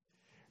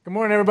Good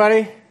morning,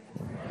 everybody.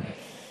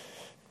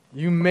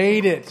 You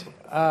made it,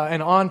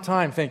 and on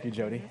time. Thank you,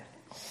 Jody.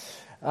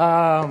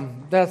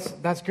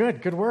 That's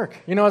good. Good work.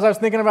 You know, as I was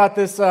thinking about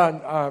this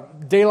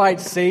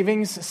daylight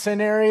savings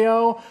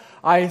scenario,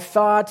 I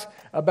thought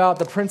about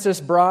The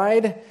Princess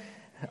Bride,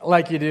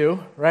 like you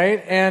do,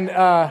 right? And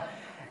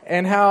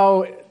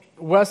how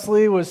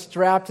Wesley was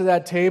strapped to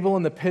that table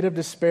in the pit of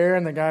despair,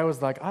 and the guy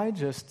was like, "I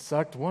just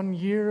sucked 1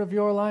 year of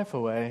your life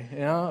away." You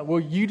know, well,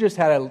 you just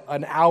had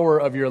an hour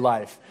of your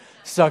life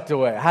sucked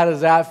away. How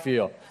does that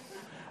feel?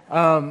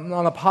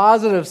 On the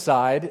positive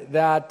side,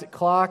 that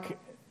clock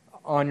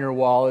on your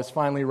wall is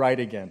finally right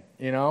again.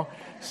 You know,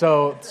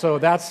 so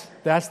that's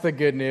the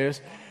good news.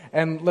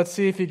 And let's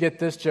see if you get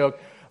this joke.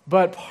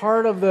 But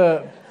part of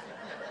the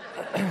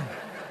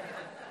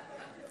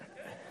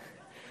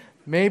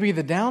maybe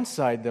the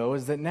downside, though,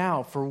 is that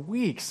now, for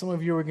weeks, some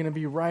of you are going to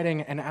be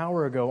writing an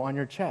hour ago on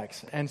your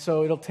checks. And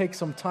so it'll take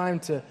some time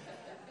to...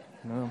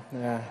 No,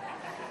 yeah.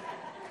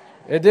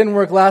 It didn't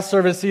work last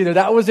service either.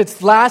 That was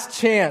its last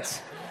chance.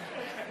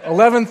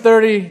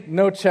 11:30,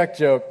 no check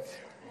joke.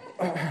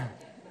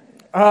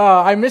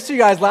 I missed you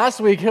guys last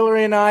week.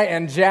 Hillary and I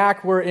and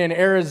Jack were in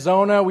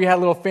Arizona. We had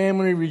a little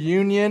family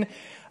reunion.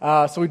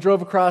 So we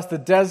drove across the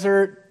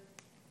desert,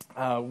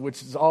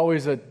 which is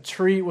always a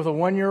treat with a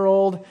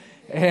 1-year-old.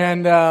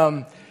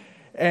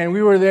 And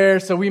we were there,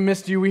 so we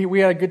missed you. We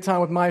had a good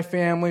time with my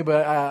family,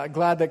 but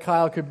glad that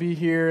Kyle could be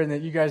here and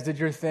that you guys did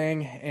your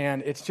thing.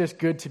 And it's just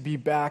good to be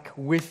back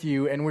with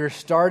you. And we're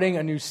starting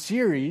a new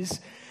series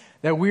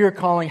that we are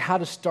calling How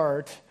to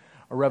Start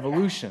a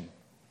Revolution.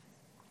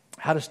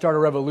 How to Start a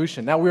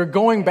Revolution. Now, we're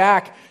going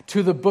back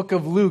to the book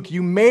of Luke.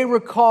 You may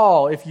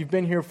recall, if you've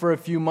been here for a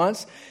few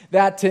months,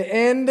 that to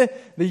end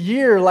the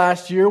year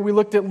last year, we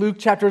looked at Luke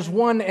chapters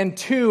 1 and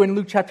 2, and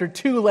Luke chapter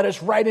 2 led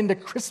us right into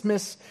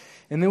Christmas,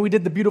 and then we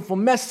did the Beautiful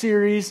Mess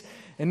series,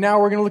 and now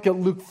we're going to look at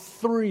Luke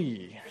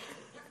 3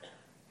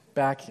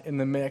 back in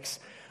the mix.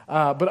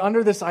 But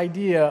under this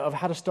idea of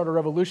how to start a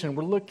revolution,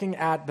 we're looking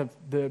at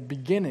the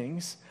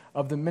beginnings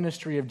of the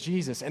ministry of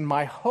Jesus, and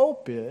my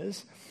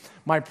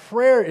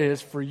prayer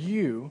is for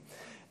you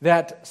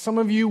that some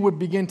of you would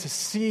begin to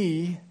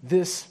see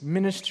this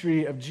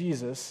ministry of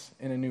Jesus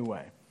in a new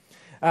way.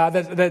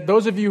 That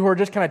those of you who are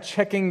just kind of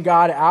checking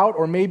God out,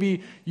 or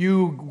maybe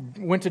you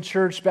went to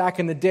church back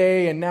in the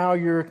day and now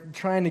you're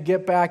trying to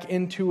get back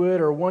into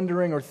it, or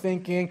wondering or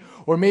thinking,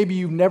 or maybe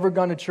you've never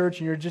gone to church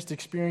and you're just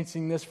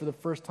experiencing this for the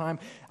first time.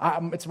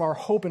 It's our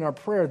hope and our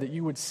prayer that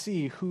you would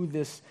see who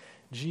this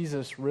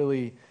Jesus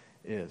really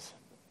is.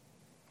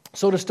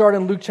 So to start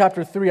in Luke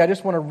chapter 3, I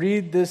just want to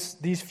read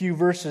these few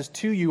verses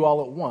to you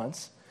all at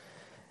once,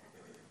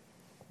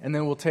 and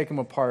then we'll take them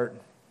apart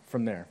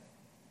from there.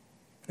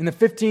 In the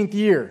 15th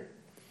year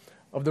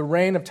of the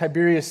reign of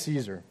Tiberius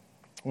Caesar,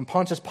 when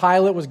Pontius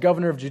Pilate was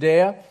governor of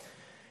Judea,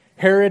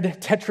 Herod,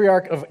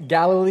 tetrarch of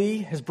Galilee,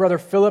 his brother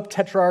Philip,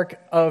 tetrarch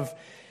of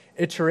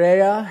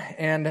Iturea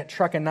and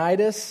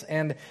Trachonitis,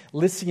 and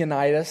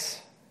Lysianitis,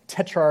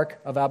 tetrarch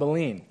of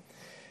Abilene.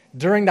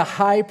 During the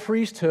high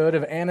priesthood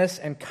of Annas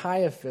and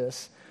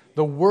Caiaphas,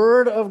 the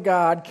word of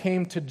God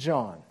came to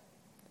John,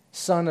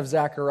 son of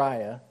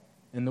Zechariah,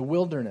 in the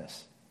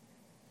wilderness.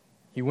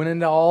 He went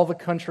into all the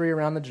country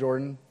around the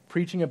Jordan,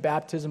 preaching a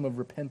baptism of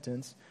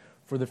repentance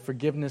for the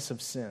forgiveness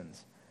of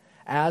sins.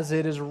 As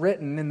it is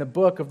written in the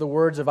book of the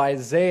words of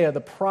Isaiah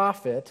the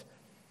prophet,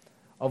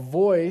 a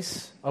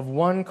voice of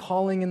one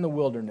calling in the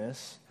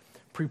wilderness,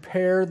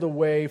 prepare the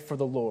way for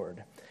the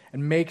Lord,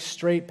 and make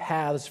straight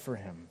paths for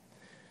him.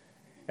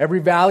 Every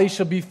valley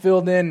shall be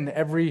filled in,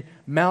 every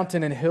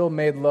mountain and hill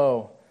made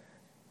low.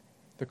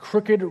 The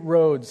crooked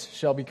roads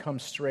shall become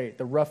straight,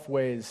 the rough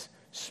ways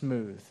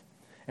smooth,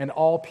 and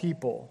all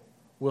people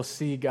will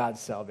see God's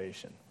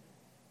salvation.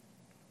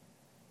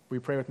 Will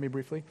you pray with me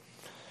briefly?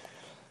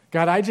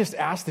 God, I just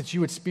ask that you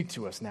would speak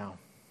to us now.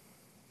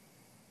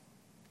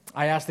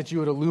 I ask that you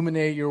would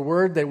illuminate your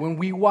word, that when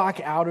we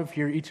walk out of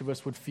here, each of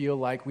us would feel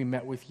like we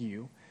met with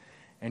you,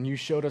 and you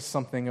showed us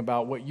something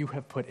about what you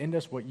have put in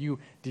us, what you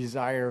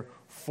desire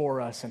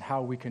for us, and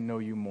how we can know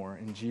you more.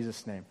 In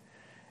Jesus' name,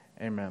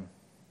 amen.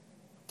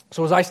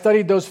 So as I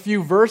studied those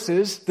few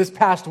verses this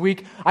past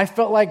week, I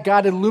felt like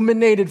God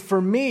illuminated for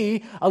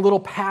me a little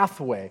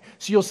pathway.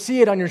 So you'll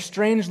see it on your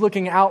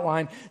strange-looking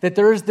outline, that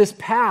there is this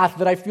path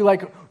that I feel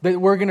like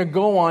that we're going to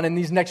go on in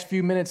these next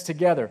few minutes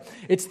together.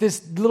 It's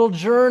this little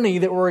journey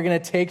that we're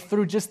going to take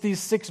through just these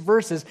 6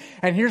 verses.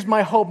 And here's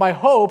my hope. My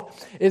hope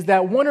is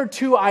that 1 or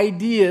 2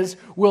 ideas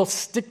will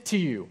stick to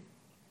you,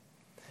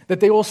 that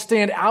they will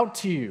stand out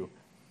to you,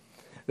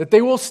 that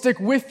they will stick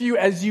with you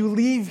as you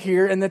leave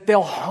here, and that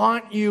they'll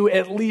haunt you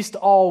at least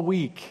all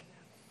week.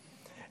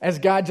 As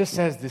God just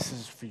says, this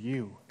is for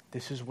you.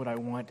 This is what I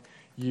want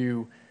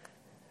you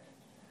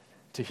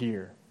to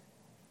hear.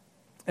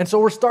 And so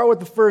we'll start with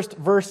the first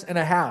verse and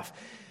a half.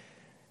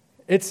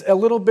 It's a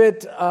little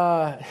bit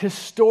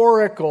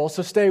historical,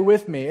 so stay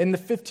with me. In the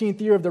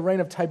 15th year of the reign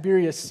of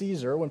Tiberius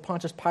Caesar, when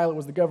Pontius Pilate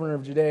was the governor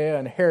of Judea,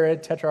 and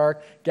Herod,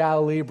 tetrarch,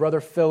 Galilee,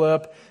 brother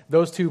Philip,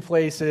 those 2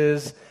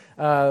 places,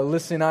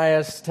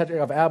 Lysanias,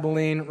 Tetrarch of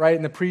Abilene, right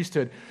in the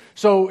priesthood.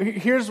 So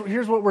here's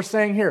what we're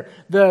saying here.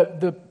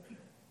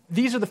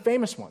 These are the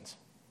famous ones.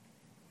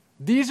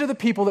 These are the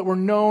people that were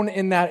known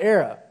in that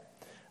era.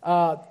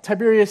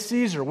 Tiberius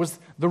Caesar was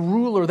the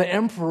ruler, the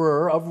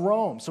emperor of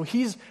Rome. So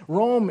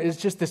Rome is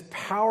just this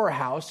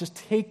powerhouse, just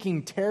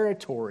taking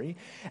territory,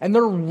 and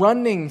they're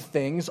running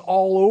things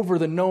all over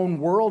the known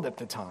world at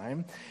the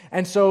time.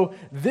 And so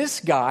this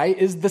guy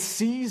is the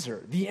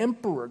Caesar, the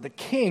emperor, the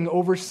king,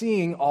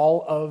 overseeing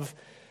all of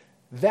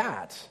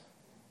that.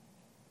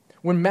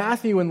 When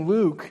Matthew and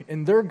Luke,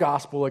 in their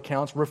gospel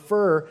accounts,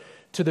 refer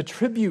to the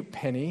tribute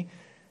penny,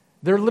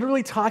 they're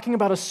literally talking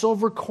about a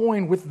silver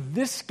coin with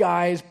this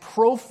guy's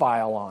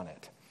profile on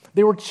it.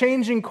 They were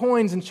changing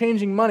coins and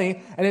changing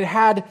money, and it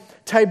had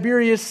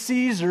Tiberius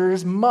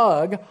Caesar's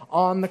mug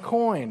on the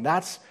coin.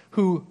 That's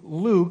who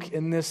Luke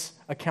in this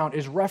account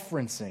is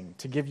referencing,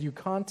 to give you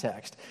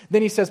context.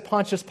 Then he says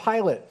Pontius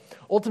Pilate.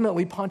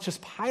 Ultimately, Pontius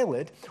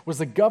Pilate was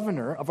the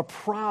governor of a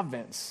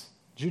province,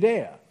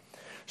 Judea.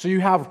 So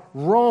you have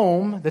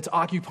Rome that's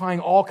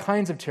occupying all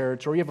kinds of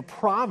territory. You have a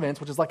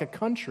province, which is like a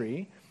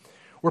country,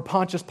 where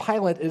Pontius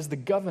Pilate is the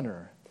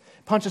governor.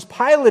 Pontius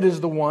Pilate is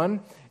the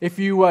one, if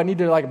you need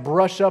to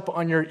brush up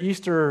on your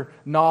Easter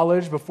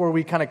knowledge before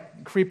we kind of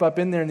creep up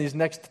in there in these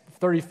next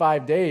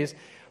 35 days,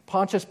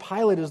 Pontius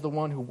Pilate is the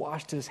one who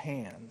washed his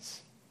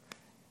hands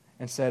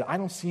and said, I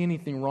don't see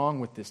anything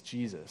wrong with this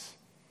Jesus,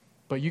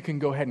 but you can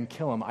go ahead and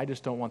kill him. I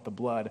just don't want the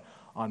blood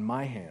on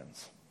my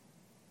hands.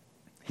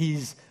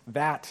 He's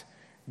that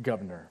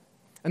governor.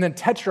 And then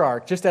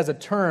tetrarch, just as a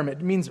term,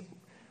 it means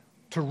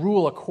to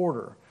rule a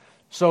quarter.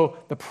 So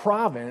the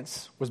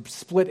province was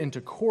split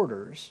into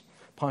quarters.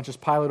 Pontius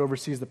Pilate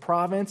oversees the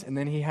province, and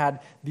then he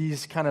had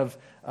these kind of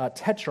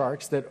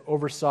tetrarchs that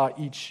oversaw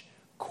each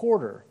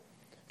quarter.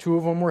 Two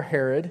of them were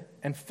Herod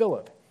and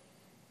Philip.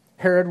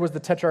 Herod was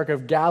the tetrarch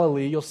of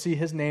Galilee. You'll see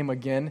his name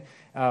again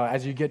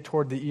as you get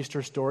toward the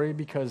Easter story,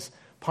 because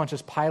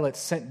Pontius Pilate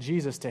sent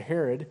Jesus to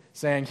Herod,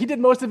 saying, he did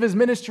most of his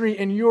ministry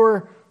in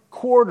your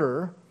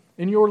quarter,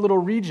 in your little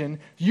region.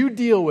 You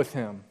deal with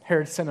him.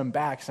 Herod sent him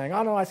back, saying,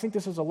 oh no, I think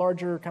this is a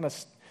larger kind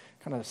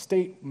of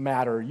state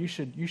matter. You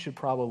should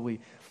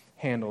probably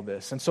handle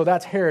this. And so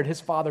that's Herod.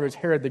 His father is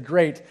Herod the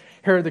Great.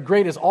 Herod the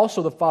Great is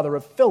also the father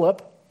of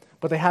Philip,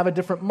 but they have a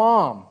different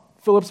mom.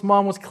 Philip's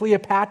mom was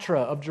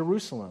Cleopatra of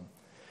Jerusalem.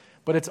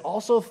 But it's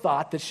also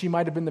thought that she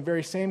might have been the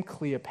very same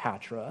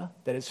Cleopatra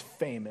that is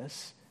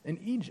famous in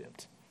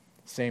Egypt.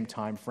 Same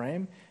time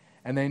frame.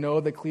 And they know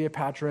that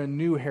Cleopatra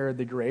knew Herod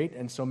the Great,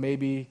 and so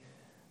maybe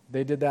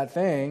they did that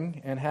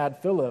thing and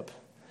had Philip.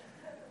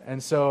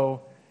 And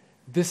so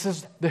this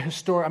is the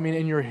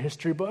in your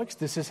history books,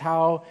 this is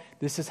how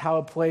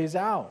it plays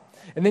out.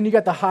 And then you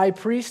got the high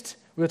priest,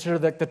 which are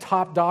the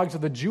top dogs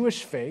of the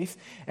Jewish faith.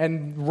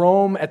 And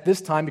Rome at this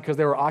time, because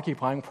they were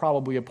occupying,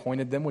 probably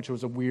appointed them, which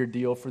was a weird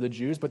deal for the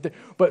Jews. But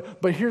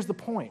here's the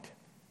point.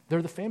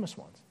 They're the famous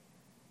ones.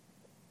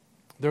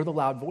 They're the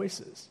loud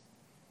voices.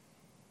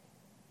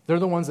 They're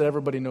the ones that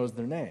everybody knows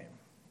their name.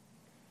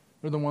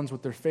 They're the ones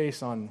with their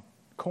face on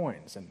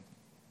coins and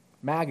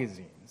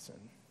magazines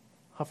and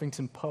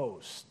Huffington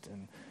Post,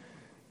 and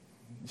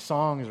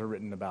songs are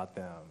written about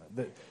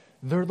them.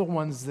 They're the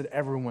ones that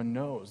everyone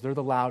knows. They're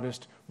the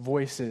loudest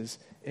voices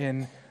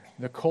in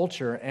the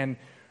culture. And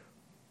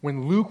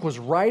when Luke was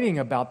writing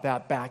about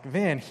that back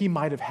then, he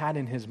might have had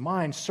in his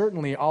mind,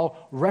 certainly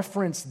I'll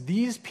reference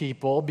these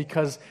people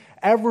because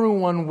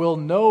everyone will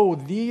know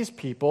these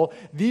people.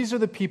 These are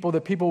the people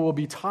that people will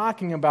be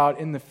talking about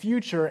in the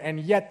future, and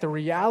yet the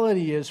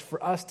reality is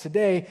for us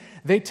today,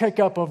 they take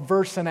up a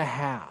verse and a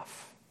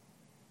half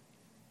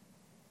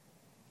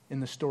in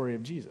the story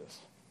of Jesus.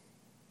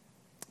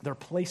 They're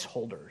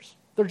placeholders.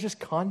 They're just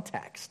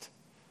context.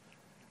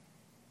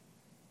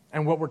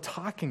 And what we're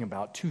talking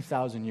about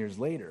 2,000 years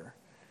later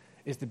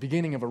is the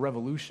beginning of a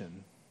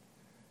revolution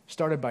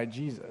started by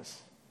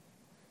Jesus,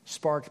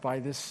 sparked by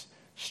this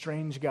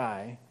strange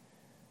guy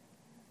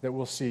that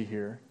we'll see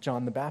here,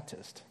 John the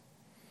Baptist.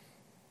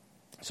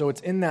 So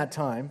it's in that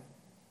time,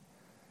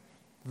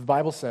 the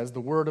Bible says,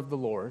 the word of the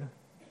Lord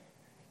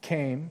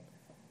came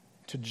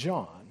to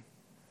John,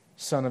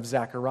 son of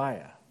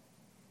Zechariah.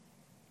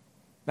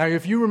 Now,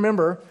 if you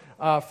remember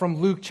from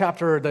Luke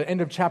the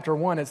end of chapter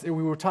 1, we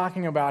were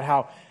talking about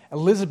how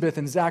Elizabeth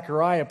and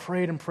Zechariah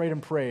prayed and prayed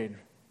and prayed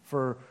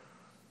for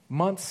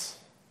months,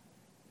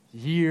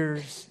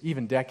 years,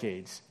 even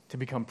decades to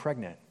become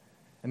pregnant,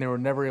 and they were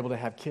never able to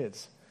have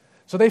kids.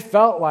 So they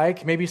felt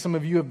like, maybe some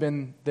of you have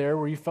been there,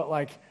 where you felt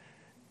like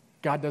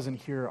God doesn't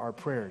hear our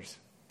prayers,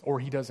 or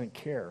he doesn't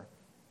care,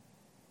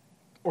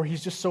 or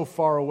he's just so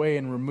far away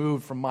and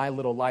removed from my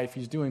little life.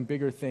 He's doing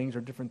bigger things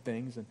or different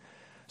things. And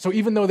so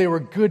even though they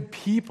were good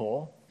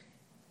people,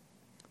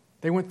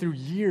 they went through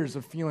years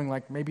of feeling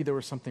like maybe there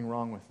was something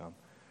wrong with them,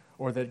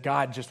 or that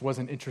God just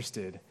wasn't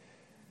interested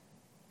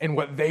in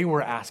what they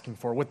were asking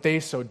for, what they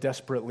so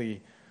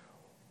desperately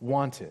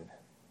wanted.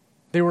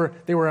 They were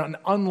an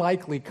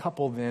unlikely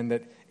couple then,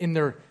 that in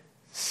their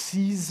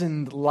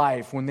seasoned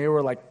life, when they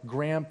were like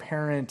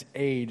grandparent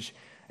age,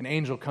 an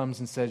angel comes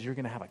and says, you're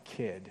going to have a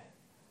kid.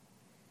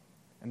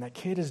 And that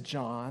kid is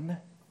John.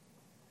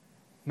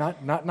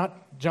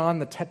 Not John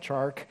the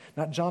Tetrarch,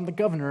 not John the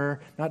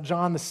governor, not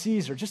John the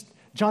Caesar, just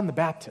John the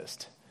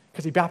Baptist,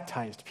 because he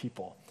baptized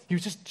people. He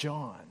was just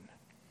John.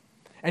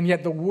 And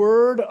yet the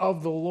word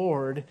of the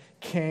Lord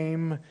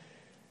came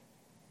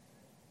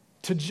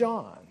to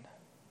John.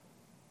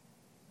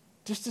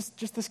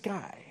 Just this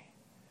guy.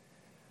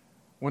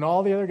 When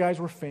all the other guys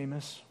were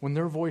famous, when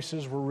their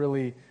voices were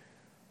really,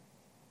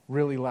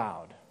 really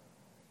loud,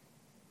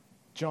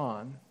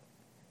 John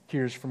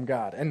hears from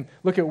God. And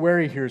look at where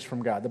he hears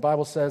from God. The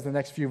Bible says in the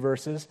next few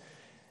verses,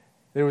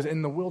 that it was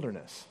in the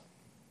wilderness.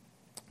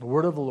 The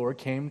word of the Lord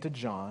came to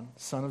John,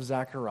 son of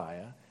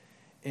Zechariah,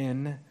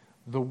 in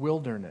the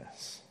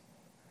wilderness.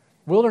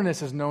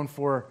 Wilderness is known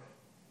for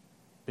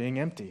being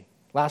empty.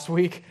 Last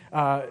week,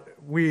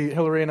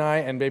 Hillary and I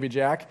and baby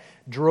Jack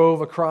drove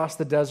across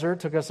the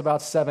desert. Took us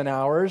about 7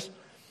 hours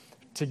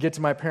to get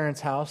to my parents'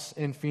 house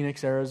in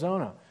Phoenix,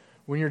 Arizona.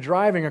 When you're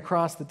driving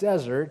across the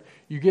desert,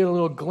 you get a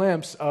little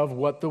glimpse of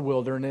what the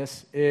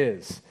wilderness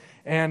is.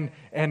 And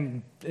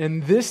in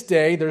this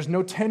day, there's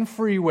no 10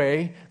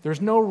 freeway,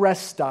 there's no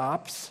rest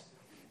stops,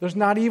 there's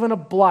not even a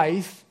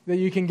Blythe that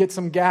you can get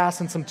some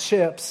gas and some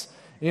chips,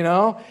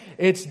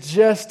 It's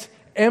just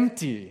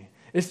empty.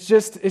 It's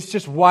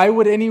just why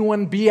would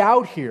anyone be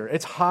out here?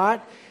 It's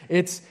hot,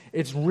 it's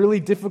really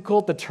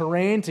difficult, the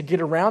terrain to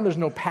get around, there's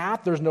no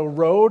path, there's no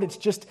road, it's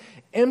just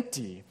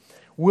empty.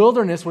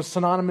 Wilderness was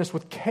synonymous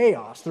with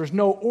chaos. There's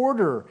no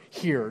order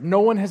here.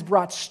 No one has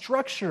brought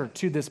structure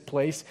to this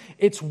place.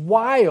 It's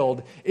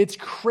wild. It's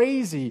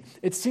crazy.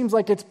 It seems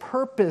like it's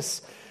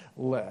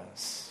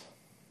purposeless.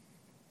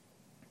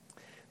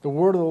 The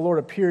word of the Lord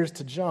appears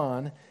to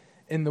John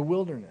in the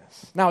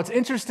wilderness. Now, it's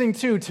interesting,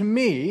 too, to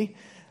me,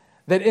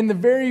 that in the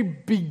very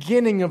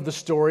beginning of the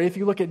story, if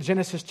you look at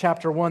Genesis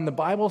chapter 1, the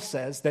Bible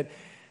says that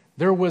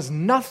there was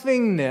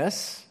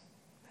nothingness,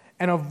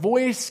 and a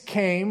voice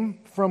came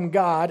from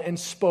God and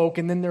spoke,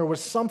 and then there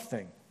was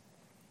something.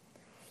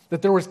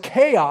 That there was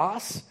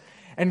chaos,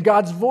 and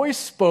God's voice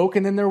spoke,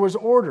 and then there was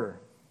order.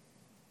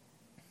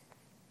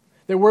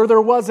 That where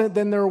there wasn't,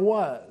 then there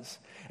was.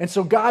 And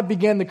so God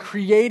began the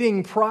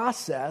creating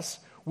process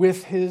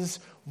with his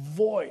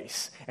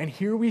voice. And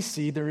here we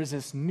see there is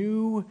this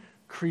new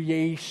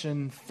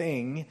creation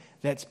thing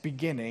that's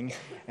beginning,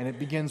 and it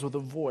begins with a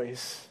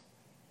voice,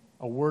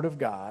 a word of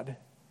God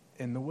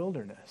in the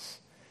wilderness.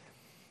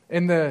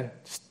 In the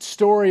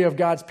story of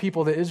God's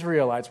people, the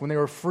Israelites, when they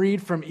were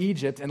freed from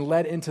Egypt and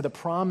led into the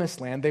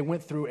promised land, they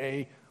went through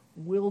a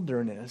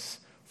wilderness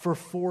for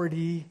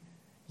 40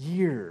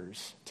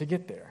 years to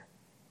get there.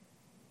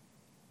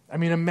 I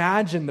mean,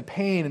 imagine the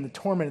pain and the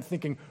torment and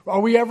thinking, are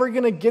we ever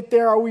going to get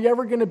there? Are we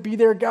ever going to be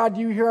there? God, do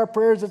you hear our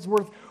prayers?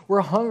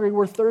 We're hungry,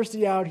 we're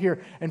thirsty out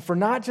here. And for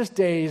not just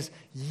days,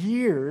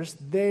 years,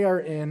 they are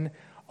in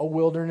a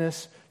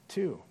wilderness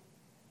too.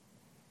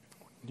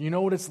 Do you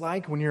know what it's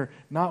like when you're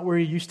not where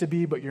you used to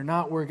be, but you're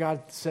not where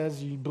God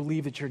says you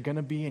believe that you're going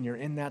to be, and you're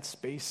in that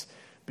space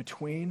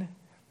between,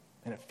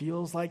 and it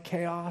feels like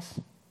chaos,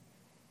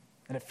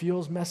 and it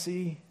feels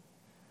messy,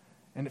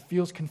 and it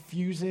feels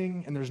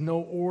confusing, and there's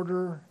no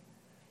order,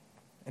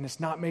 and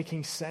it's not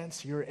making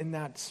sense? You're in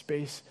that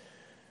space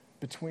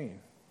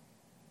between.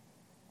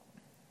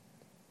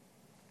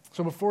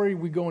 So before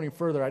we go any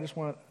further, I just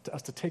want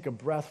us to take a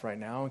breath right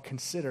now and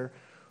consider,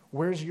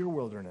 where's your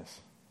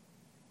wilderness?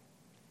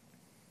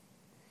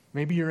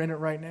 Maybe you're in it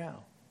right now.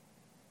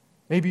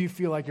 Maybe you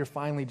feel like you're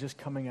finally just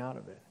coming out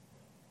of it.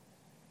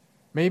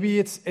 Maybe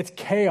it's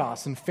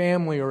chaos in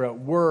family or at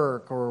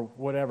work or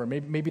whatever.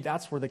 Maybe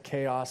that's where the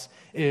chaos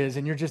is,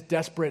 and you're just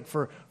desperate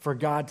for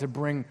God to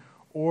bring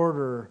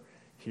order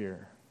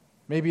here.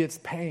 Maybe it's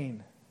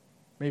pain.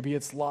 Maybe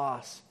it's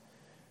loss.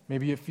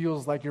 Maybe it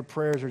feels like your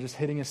prayers are just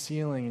hitting a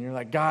ceiling, and you're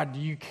like, God, do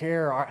you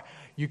care?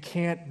 You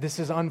can't, this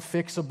is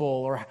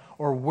unfixable,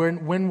 or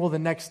when will the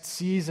next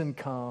season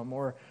come?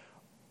 Or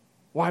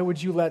why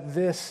would you let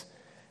this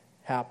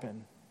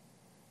happen?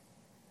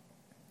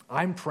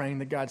 I'm praying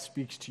that God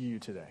speaks to you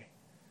today.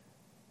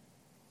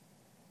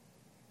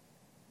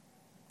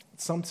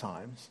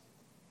 Sometimes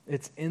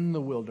it's in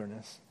the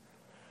wilderness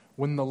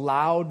when the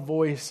loud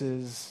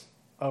voices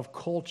of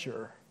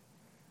culture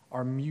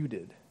are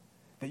muted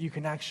that you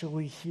can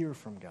actually hear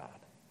from God.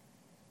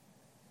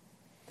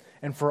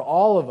 And for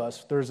all of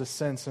us, there's a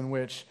sense in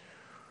which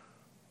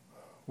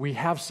we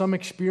have some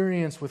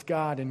experience with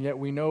God, and yet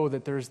we know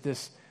that there's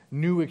this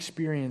new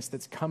experience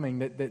that's coming,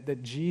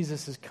 that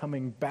Jesus is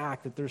coming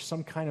back, that there's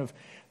some kind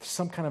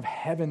of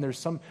heaven,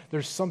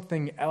 there's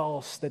something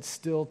else that's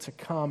still to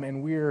come,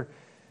 and we're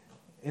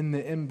in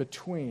the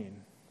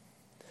in-between.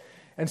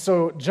 And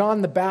so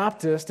John the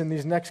Baptist in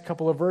these next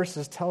couple of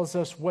verses tells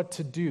us what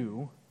to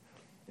do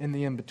in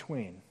the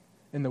in-between,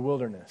 in the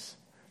wilderness.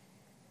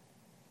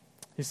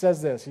 He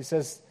says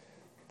this,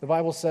 the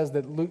Bible says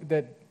that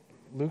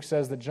Luke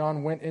says that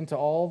John went into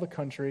all the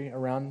country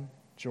around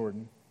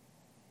Jordan,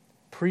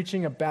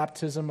 preaching a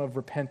baptism of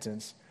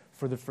repentance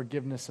for the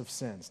forgiveness of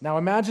sins. Now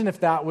imagine if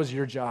that was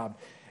your job.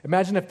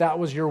 Imagine if that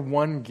was your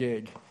one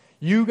gig.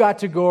 You got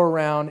to go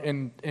around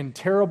in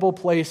terrible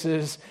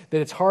places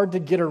that it's hard to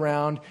get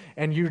around,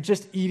 and you're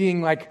just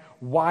eating like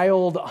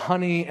wild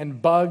honey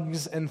and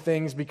bugs and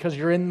things because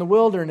you're in the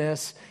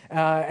wilderness,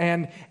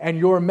 and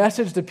your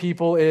message to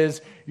people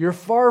is, you're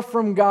far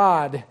from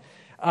God.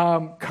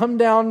 Come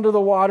down to the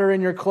water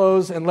in your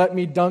clothes and let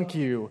me dunk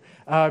you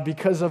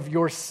because of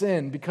your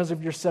sin, because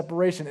of your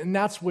separation. And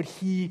that's what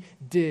he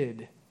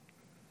did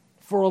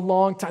for a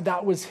long time.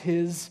 That was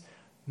his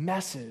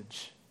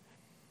message.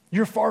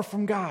 You're far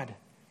from God.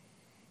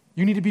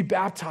 You need to be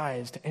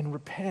baptized and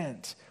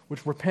repent,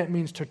 which repent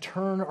means to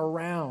turn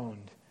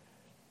around.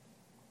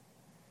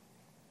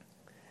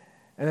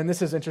 And then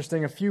this is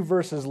interesting. A few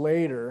verses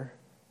later,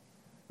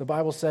 the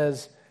Bible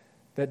says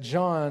that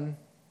John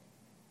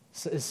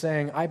is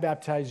saying, I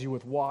baptize you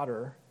with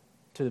water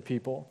to the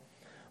people,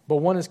 but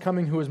one is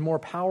coming who is more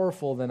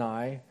powerful than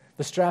I,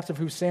 the straps of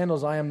whose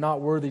sandals I am not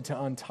worthy to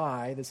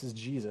untie. This is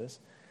Jesus.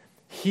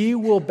 He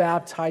will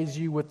baptize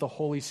you with the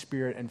Holy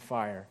Spirit and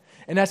fire.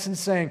 In essence,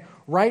 saying,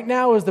 right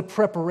now is the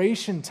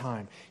preparation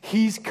time.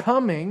 He's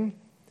coming,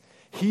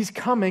 and he's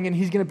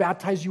going to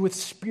baptize you with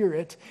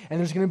Spirit, and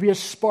there's going to be a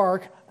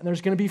spark, and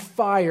there's going to be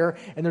fire,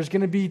 and there's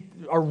going to be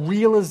a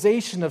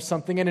realization of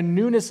something and a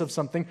newness of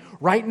something.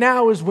 Right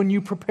now is when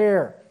you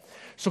prepare.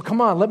 So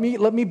come on, let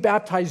me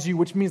baptize you,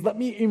 which means let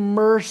me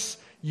immerse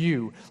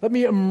you. Let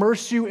me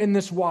immerse you in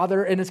this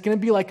water, and it's going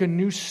to be like a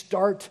new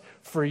start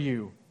for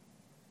you.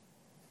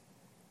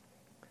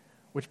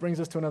 Which brings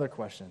us to another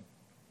question.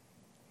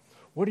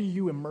 What are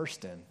you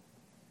immersed in?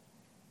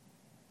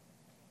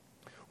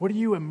 What are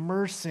you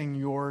immersing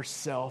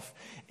yourself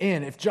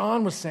in? If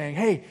John was saying,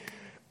 hey,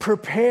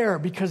 prepare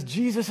because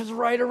Jesus is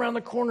right around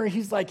the corner.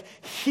 He's like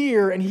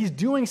here and he's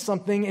doing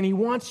something and he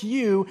wants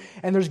you,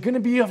 and there's going to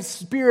be a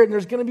Spirit and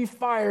there's going to be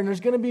fire and there's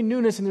going to be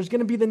newness and there's going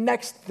to be the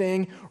next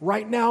thing.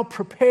 Right now,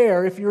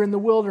 prepare if you're in the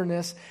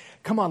wilderness.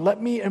 Come on,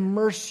 let me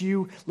immerse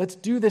you. Let's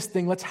do this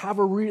thing. Let's have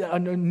a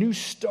new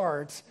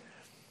start.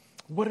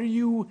 What are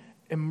you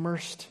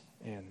immersed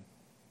in?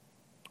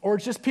 Or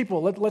just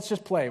people, let's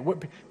just play.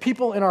 What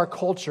people in our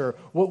culture,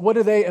 what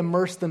do they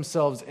immerse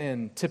themselves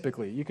in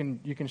typically? You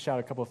can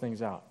shout a couple of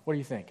things out. What do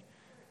you think?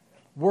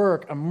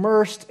 Work,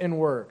 immersed in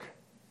work.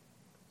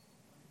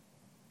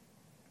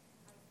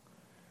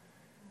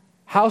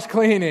 House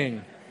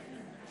cleaning.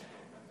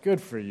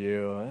 Good for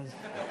you.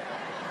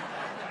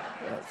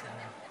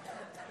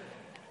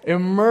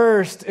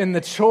 Immersed in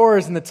the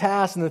chores and the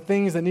tasks and the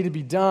things that need to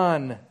be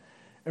done.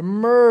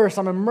 I'm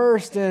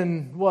immersed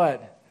in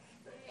what?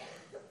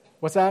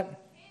 What's that?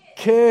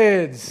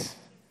 Kids.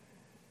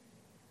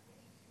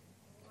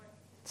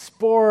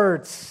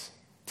 Sports,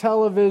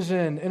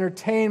 television,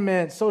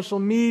 entertainment, social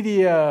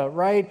media,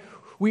 right?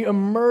 We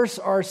immerse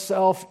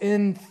ourselves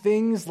in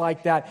things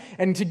like that.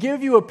 And to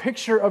give you a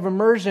picture of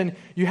immersion,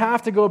 you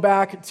have to go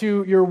back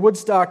to your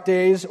Woodstock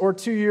days or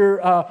to your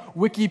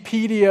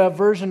Wikipedia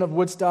version of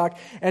Woodstock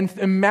and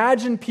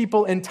imagine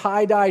people in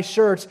tie-dye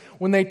shirts.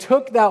 When they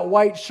took that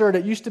white shirt,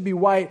 it used to be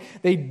white,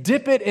 they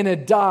dip it in a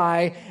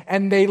dye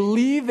and they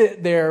leave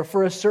it there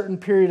for a certain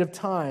period of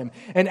time.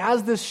 And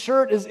as this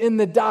shirt is in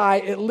the dye,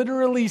 it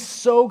literally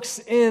soaks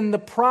in the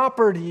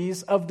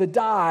properties of the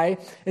dye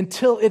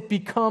until it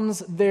becomes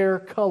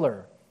their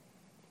color.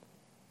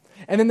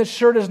 And then the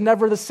shirt is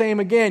never the same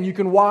again. You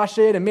can wash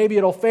it and maybe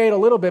it'll fade a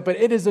little bit, but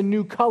it is a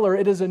new color.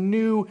 It is a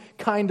new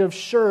kind of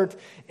shirt.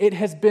 It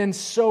has been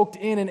soaked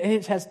in and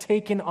it has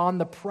taken on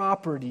the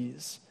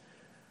properties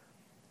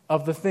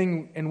of the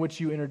thing in which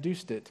you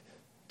introduced it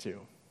to.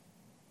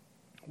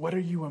 What are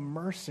you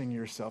immersing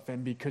yourself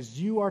in?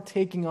 Because you are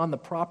taking on the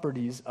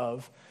properties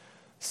of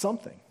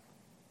something.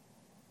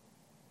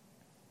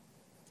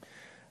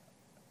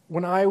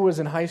 When I was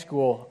in high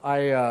school,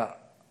 I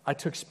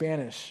took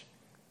Spanish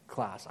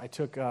class. I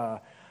took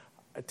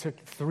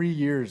 3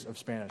 years of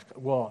Spanish.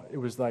 Well, it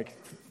was like,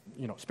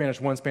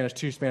 Spanish 1, Spanish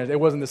 2, Spanish. It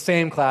wasn't the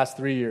same class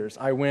 3 years.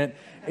 I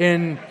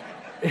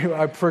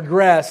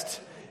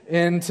progressed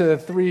into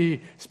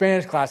 3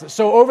 Spanish classes.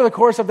 So over the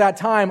course of that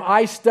time,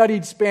 I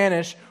studied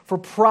Spanish for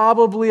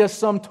probably a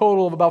sum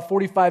total of about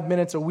 45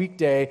 minutes a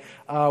weekday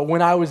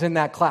when I was in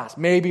that class.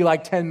 Maybe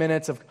like 10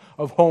 minutes of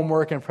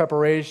homework and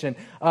preparation.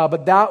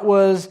 But that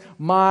was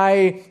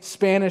my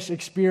Spanish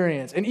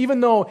experience. And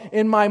even though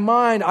in my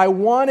mind I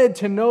wanted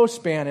to know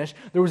Spanish,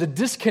 there was a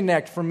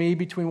disconnect for me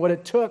between what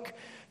it took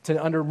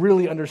to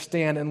really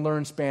understand and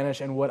learn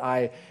Spanish and what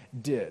I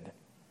did.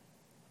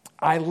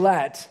 I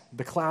let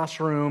the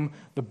classroom,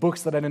 the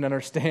books that I didn't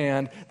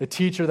understand, the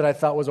teacher that I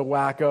thought was a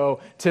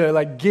wacko,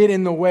 to get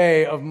in the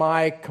way of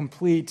my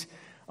complete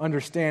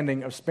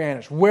understanding of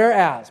Spanish.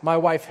 Whereas my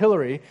wife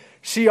Hillary,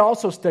 she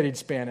also studied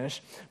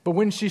Spanish, but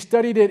when she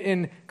studied it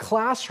in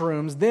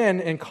classrooms, then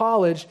in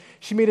college,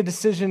 she made a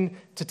decision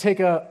to take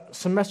a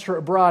semester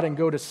abroad and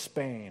go to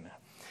Spain.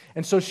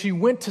 And so she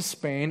went to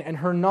Spain, and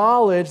her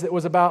knowledge that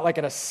was about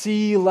at a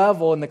C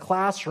level in the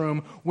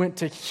classroom went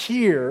to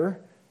here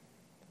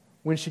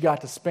when she got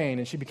to Spain,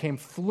 and she became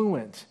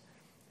fluent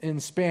in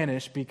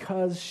Spanish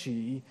because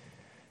she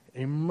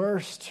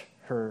immersed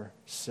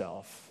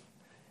herself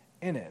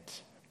in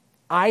it.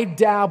 I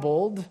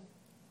dabbled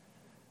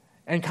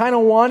and kind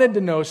of wanted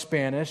to know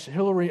Spanish.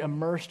 Hillary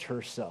immersed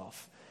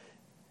herself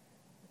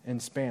in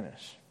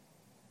Spanish.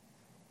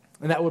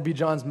 And that would be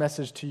John's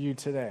message to you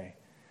today.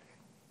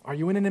 Are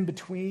you in an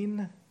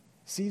in-between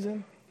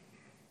season?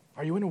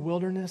 Are you in a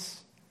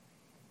wilderness?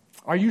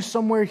 Are you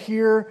somewhere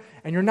here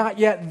and you're not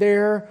yet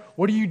there?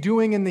 What are you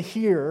doing in the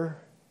here?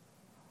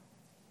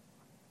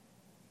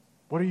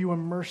 What are you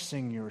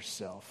immersing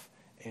yourself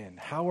in?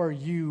 How are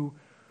you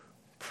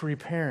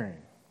preparing?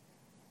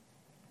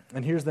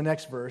 And here's the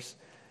next verse.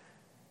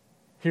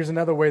 Here's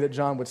another way that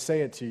John would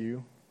say it to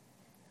you.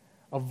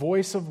 A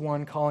voice of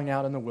one calling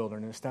out in the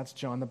wilderness, that's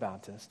John the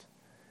Baptist.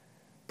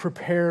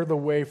 Prepare the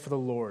way for the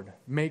Lord.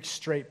 Make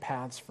straight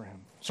paths for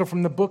him. So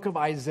from the book of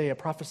Isaiah,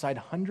 prophesied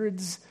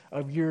hundreds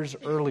of years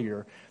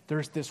earlier,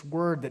 there's this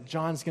word that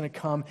John's going to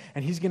come,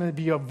 and he's going to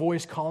be a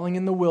voice calling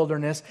in the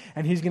wilderness,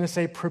 and he's going to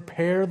say,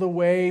 prepare the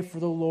way for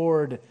the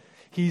Lord.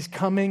 He's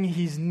coming,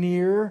 he's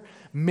near.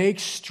 Make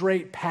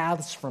straight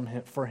paths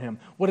for him.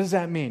 What does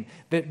that mean?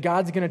 That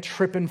God's going to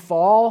trip and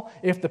fall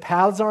if the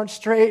paths aren't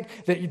straight?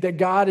 That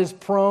God is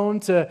prone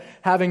to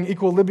having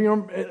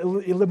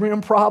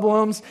equilibrium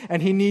problems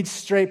and he needs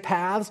straight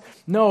paths?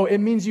 No, it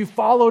means you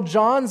follow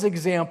John's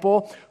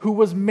example, who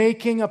was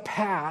making a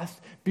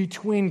path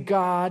between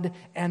God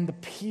and the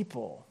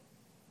people.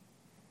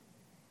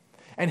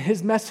 And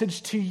his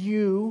message to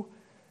you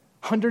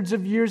hundreds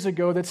of years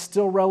ago that's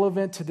still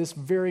relevant to this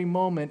very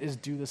moment is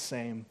do the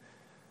same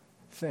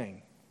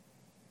thing.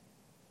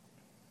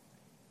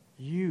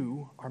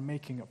 You are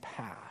making a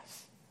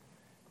path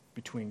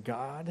between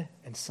God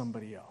and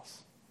somebody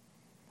else.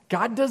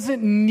 God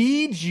doesn't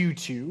need you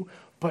to,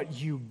 but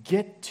you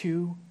get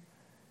to.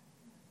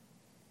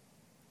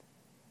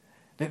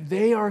 That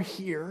they are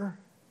here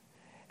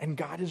and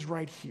God is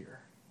right here.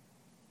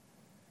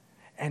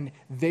 And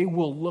they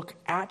will look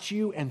at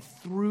you and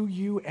through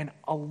you and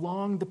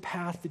along the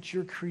path that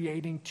you're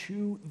creating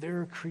to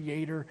their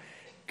Creator,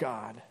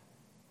 God.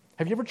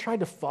 Have you ever tried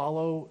to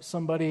follow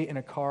somebody in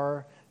a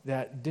car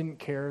that didn't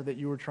care that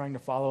you were trying to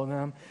follow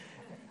them?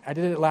 I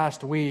did it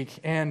last week,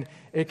 and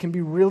it can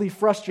be really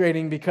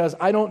frustrating because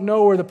I don't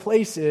know where the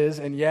place is,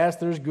 and yes,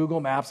 there's Google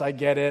Maps, I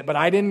get it, but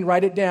I didn't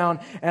write it down,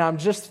 and I'm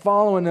just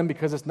following them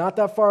because it's not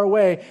that far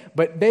away,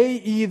 but they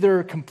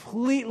either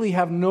completely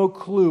have no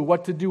clue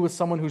what to do with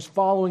someone who's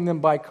following them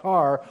by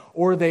car,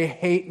 or they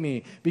hate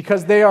me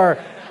because they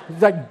are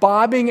like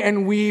bobbing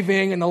and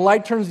weaving, and the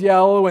light turns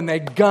yellow, and they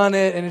gun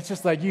it, and it's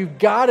just like, you've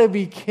got to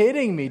be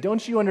kidding me.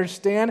 Don't you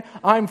understand?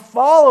 I'm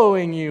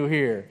following you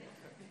here.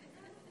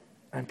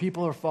 And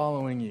people are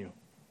following you.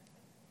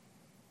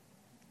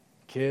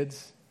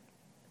 Kids,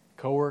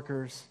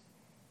 coworkers,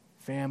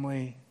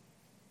 family,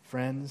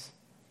 friends,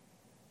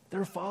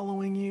 they're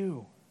following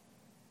you.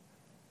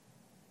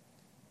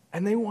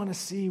 And they want to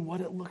see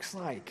what it looks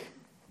like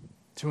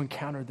to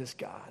encounter this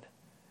God.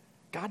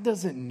 God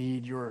doesn't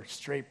need your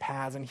straight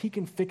paths, and he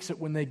can fix it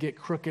when they get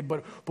crooked,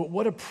 but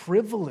what a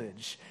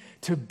privilege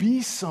to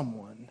be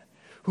someone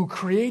who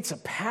creates a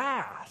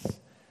path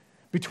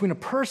between a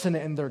person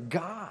and their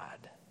God.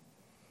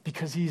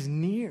 Because he's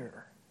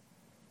near.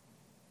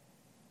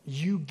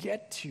 You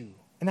get to.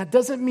 And that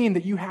doesn't mean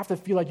that you have to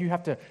feel like you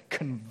have to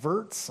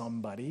convert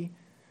somebody,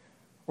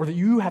 or that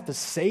you have to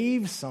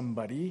save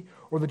somebody,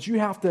 or that you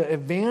have to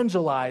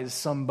evangelize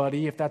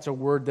somebody, if that's a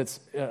word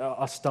that's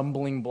a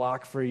stumbling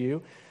block for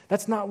you.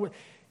 That's not what.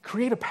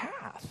 Create a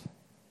path.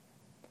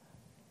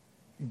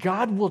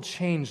 God will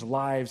change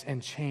lives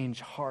and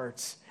change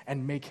hearts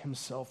and make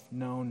himself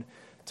known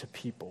to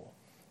people.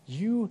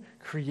 You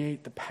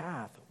create the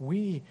path.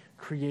 We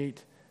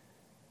create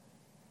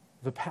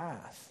the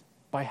path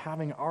by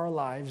having our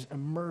lives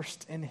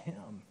immersed in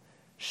him,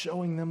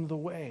 showing them the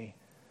way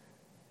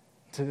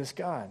to this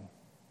God.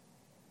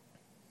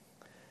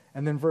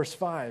 And then verse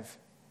 5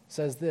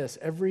 says this,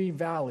 every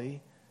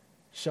valley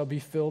shall be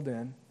filled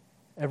in,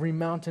 every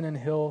mountain and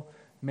hill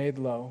made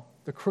low.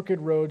 The crooked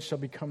road shall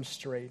become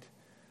straight,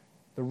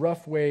 the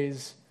rough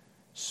ways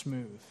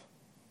smooth.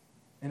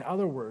 In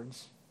other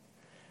words,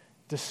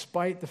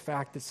 despite the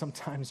fact that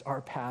sometimes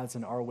our paths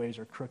and our ways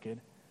are crooked,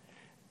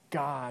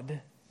 God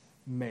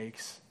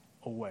makes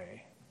a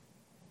way.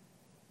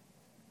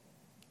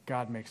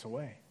 God makes a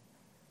way.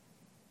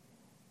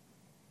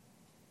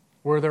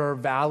 Where there are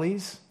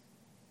valleys,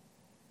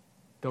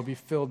 they'll be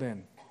filled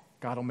in.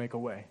 God will make a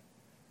way.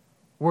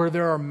 Where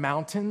there are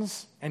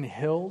mountains and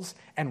hills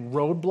and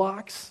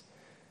roadblocks,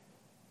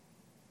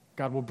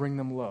 God will bring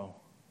them low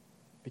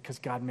because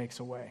God makes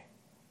a way.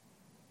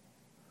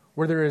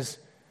 Where there is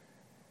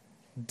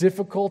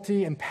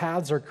difficulty and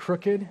paths are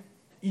crooked,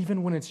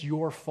 even when it's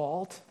your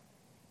fault,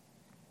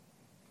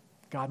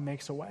 God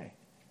makes a way.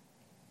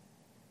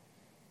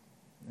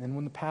 And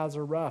when the paths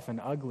are rough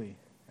and ugly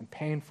and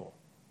painful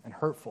and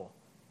hurtful,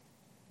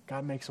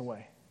 God makes a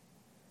way.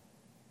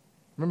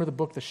 Remember the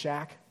book The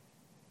Shack?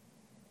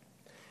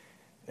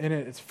 In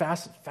it, it's a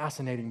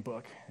fascinating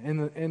book.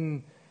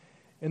 In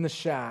the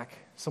shack,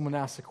 someone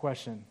asks the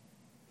question,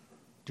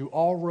 do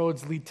all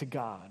roads lead to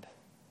God?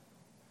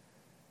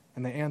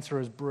 And the answer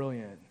is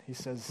brilliant. He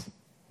says,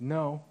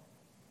 no,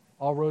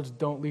 all roads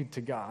don't lead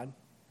to God,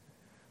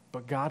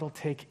 but God will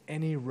take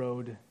any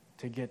road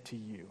to get to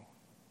you.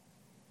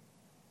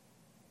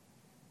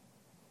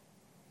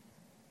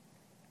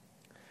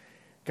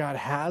 God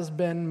has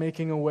been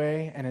making a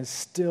way and is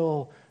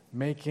still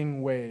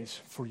making ways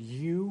for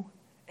you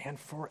and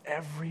for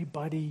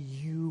everybody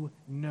you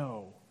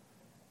know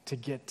to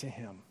get to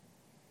him.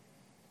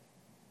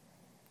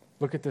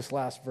 Look at this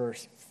last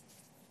verse.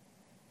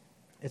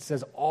 It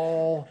says,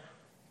 all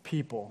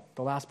people,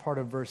 the last part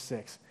of verse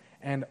 6,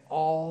 and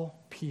all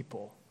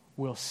people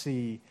will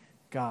see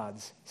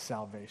God's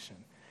salvation.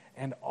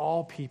 And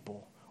all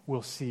people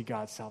will see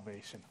God's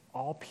salvation.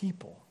 All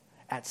people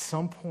at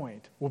some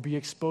point will be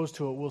exposed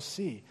to it, will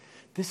see.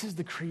 This is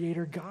the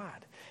Creator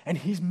God, and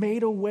he's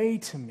made a way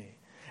to me.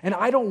 And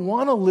I don't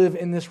want to live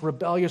in this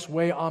rebellious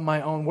way on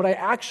my own. What I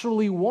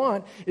actually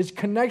want is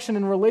connection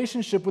and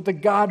relationship with the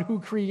God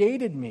who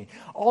created me.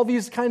 All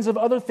these kinds of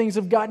other things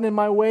have gotten in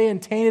my way and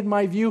tainted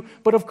my view,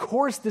 but of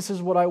course this is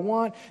what I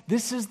want.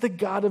 This is the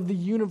God of the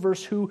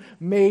universe who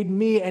made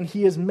me, and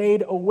he has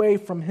made a way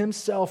from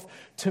himself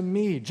to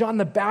me. John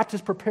the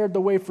Baptist prepared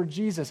the way for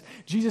Jesus.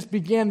 Jesus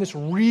began this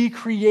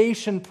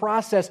recreation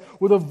process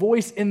with a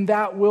voice in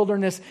that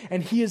wilderness,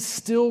 and he is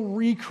still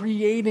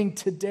recreating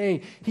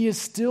today. He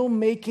is still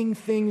making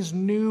things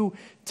new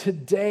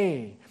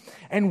today.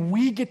 And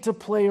we get to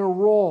play a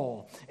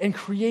role in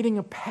creating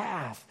a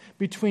path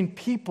between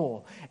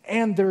people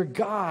and their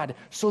God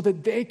so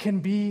that they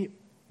can be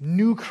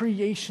new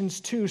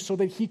creations too, so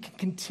that he can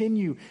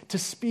continue to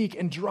speak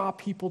and draw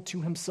people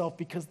to himself,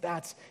 because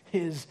that's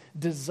his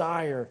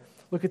desire.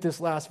 Look at this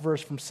last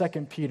verse from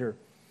 2 Peter.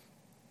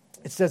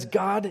 It says,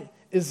 God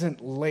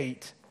isn't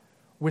late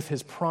with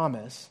his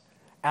promise,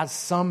 as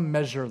some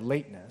measure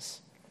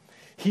lateness.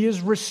 He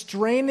is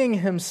restraining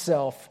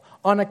himself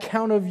on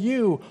account of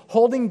you,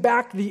 holding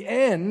back the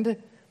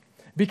end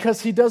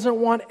because he doesn't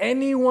want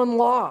anyone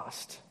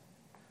lost.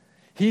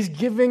 He's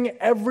giving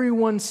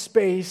everyone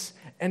space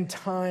and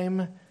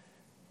time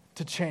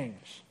to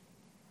change.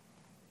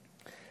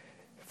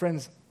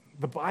 Friends,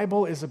 the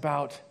Bible is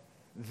about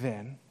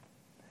then.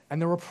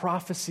 And there were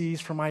prophecies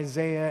from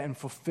Isaiah and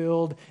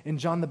fulfilled in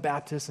John the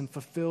Baptist and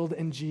fulfilled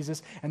in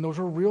Jesus. And those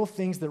are real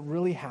things that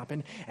really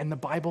happened. And the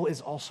Bible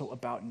is also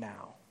about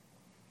now.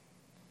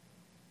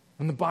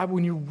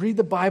 When you read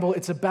the Bible,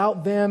 it's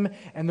about them,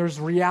 and there's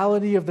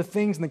reality of the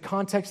things and the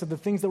context of the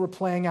things that were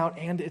playing out,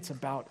 and it's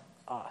about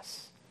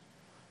us.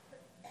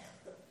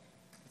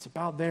 It's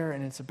about there,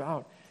 and it's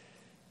about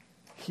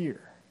here.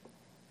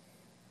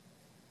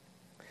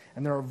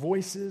 And there are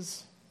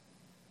voices,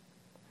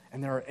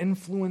 and there are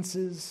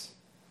influences,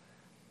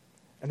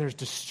 and there's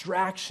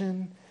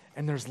distraction,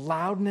 and there's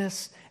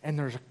loudness, and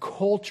there's a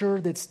culture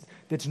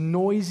that's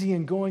noisy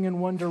and going in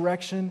one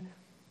direction.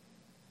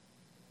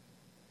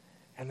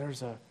 And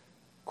there's a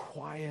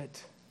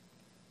quiet,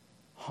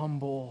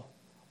 humble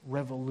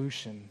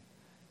revolution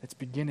that's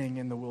beginning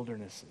in the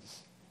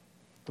wildernesses.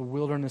 The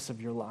wilderness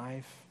of your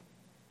life,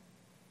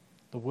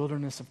 the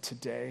wilderness of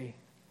today,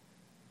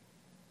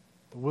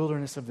 the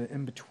wilderness of the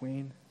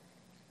in-between.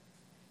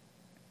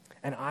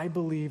 And I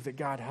believe that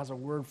God has a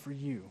word for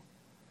you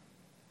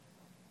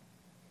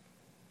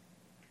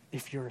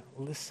if you're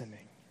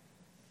listening,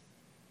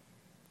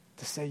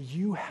 to say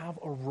you have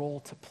a role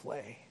to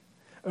play.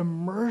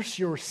 Immerse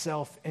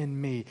yourself in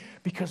me,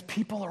 because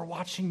people are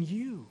watching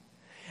you.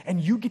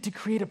 And you get to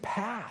create a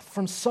path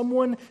from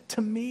someone to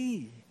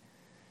me.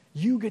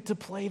 You get to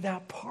play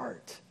that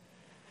part.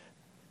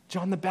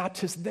 John the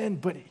Baptist then,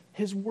 but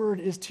his word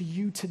is to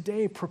you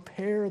today.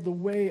 Prepare the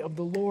way of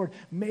the Lord.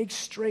 Make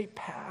straight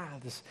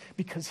paths,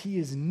 because he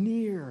is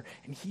near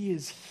and he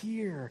is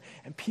here.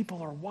 And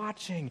people are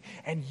watching,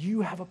 and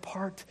you have a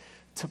part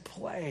to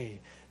play.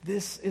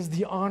 This is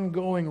the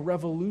ongoing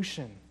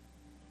revolution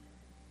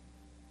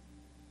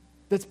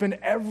that's been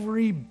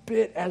every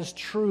bit as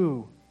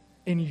true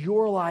in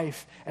your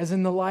life as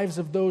in the lives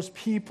of those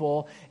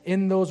people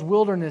in those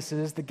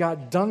wildernesses that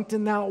got dunked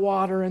in that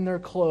water in their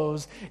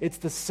clothes. It's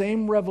the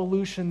same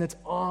revolution that's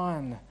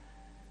on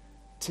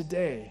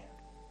today.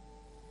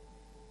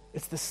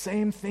 It's the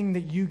same thing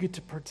that you get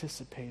to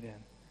participate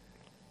in.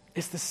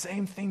 It's the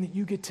same thing that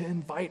you get to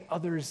invite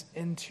others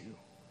into.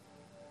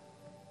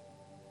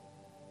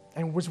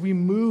 And as we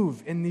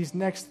move in these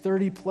next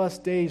 30 plus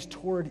days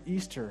toward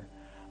Easter,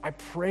 I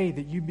pray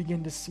that you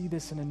begin to see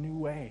this in a new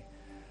way.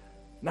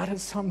 Not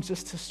as some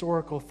just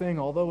historical thing,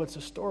 although it's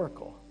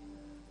historical,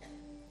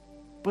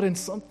 but in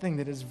something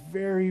that is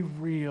very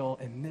real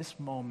in this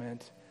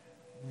moment,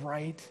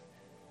 right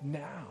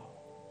now.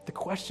 The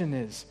question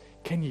is,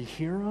 can you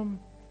hear him?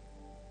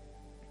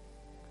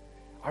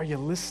 Are you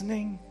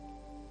listening?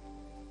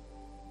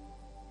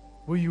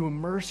 Will you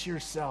immerse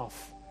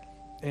yourself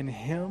in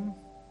him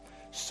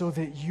so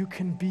that you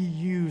can be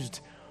used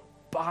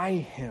by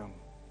him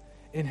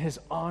in his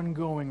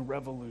ongoing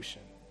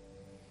revolution?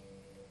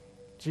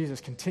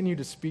 Jesus, continue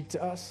to speak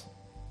to us.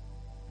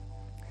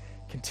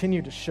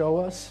 Continue to show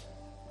us.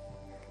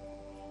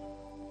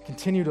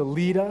 Continue to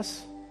lead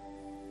us.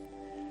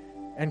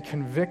 and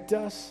convict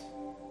us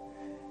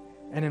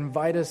and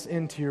invite us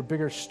into your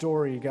bigger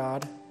story,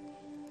 God.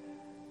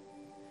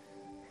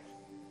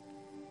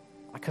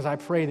 Because I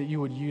pray that you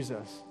would use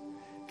us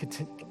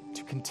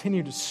to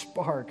continue to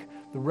spark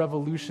the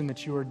revolution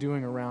that you are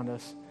doing around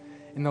us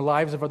in the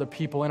lives of other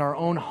people, in our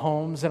own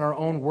homes, in our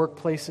own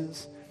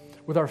workplaces,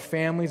 with our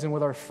families and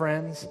with our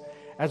friends,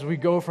 as we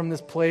go from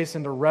this place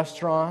into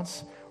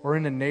restaurants or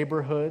into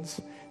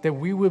neighborhoods, that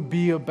we would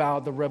be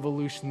about the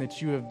revolution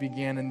that you have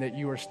begun and that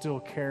you are still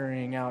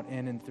carrying out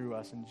in and through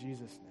us. In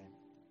Jesus' name.